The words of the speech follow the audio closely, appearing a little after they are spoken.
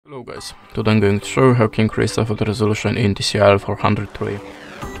Hello guys, today I'm going to show you how you can increase the photo resolution in TCL 403.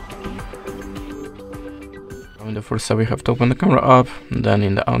 In the first step we have to open the camera app, then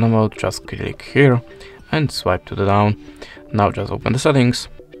in the auto mode just click here and swipe to the down. Now just open the settings,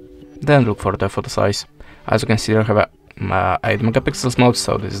 then look for the photo size. As you can see I have a 8 megapixels mode,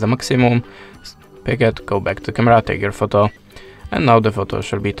 so this is the maximum. Pick it, go back to camera, take your photo, and now the photo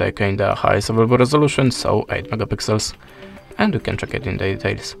should be taken in the highest available resolution, so 8 megapixels. And you can check it in the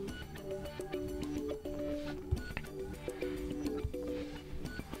details.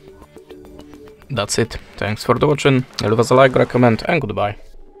 That's it. Thanks for watching. Leave us a like, recommend, and goodbye.